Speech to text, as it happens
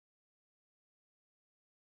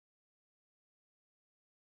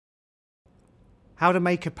How to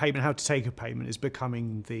make a payment, how to take a payment is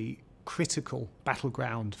becoming the critical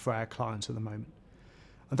battleground for our clients at the moment.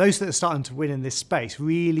 And those that are starting to win in this space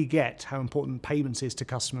really get how important payments is to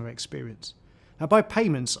customer experience. Now, by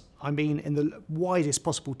payments, I mean in the widest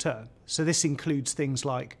possible term. So this includes things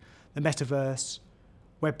like the metaverse,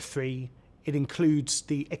 Web3. It includes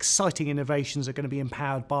the exciting innovations that are going to be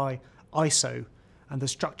empowered by ISO and the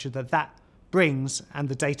structure that that brings and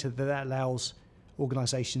the data that that allows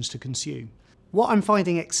organizations to consume. What I'm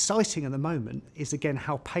finding exciting at the moment is, again,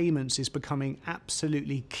 how payments is becoming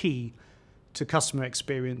absolutely key to customer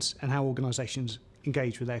experience and how organizations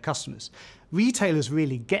engage with their customers. Retailers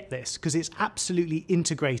really get this because it's absolutely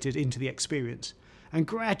integrated into the experience. And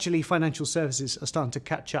gradually financial services are starting to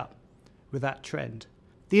catch up with that trend.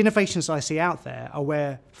 The innovations I see out there are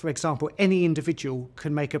where, for example, any individual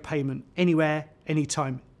can make a payment anywhere,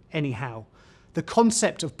 anytime, anyhow. The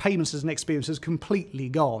concept of payments as an experience has completely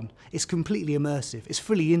gone. It's completely immersive. It's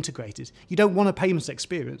fully integrated. You don't want a payments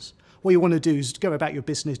experience. What you want to do is go about your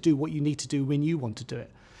business, do what you need to do when you want to do it.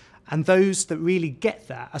 And those that really get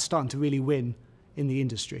that are starting to really win in the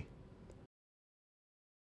industry.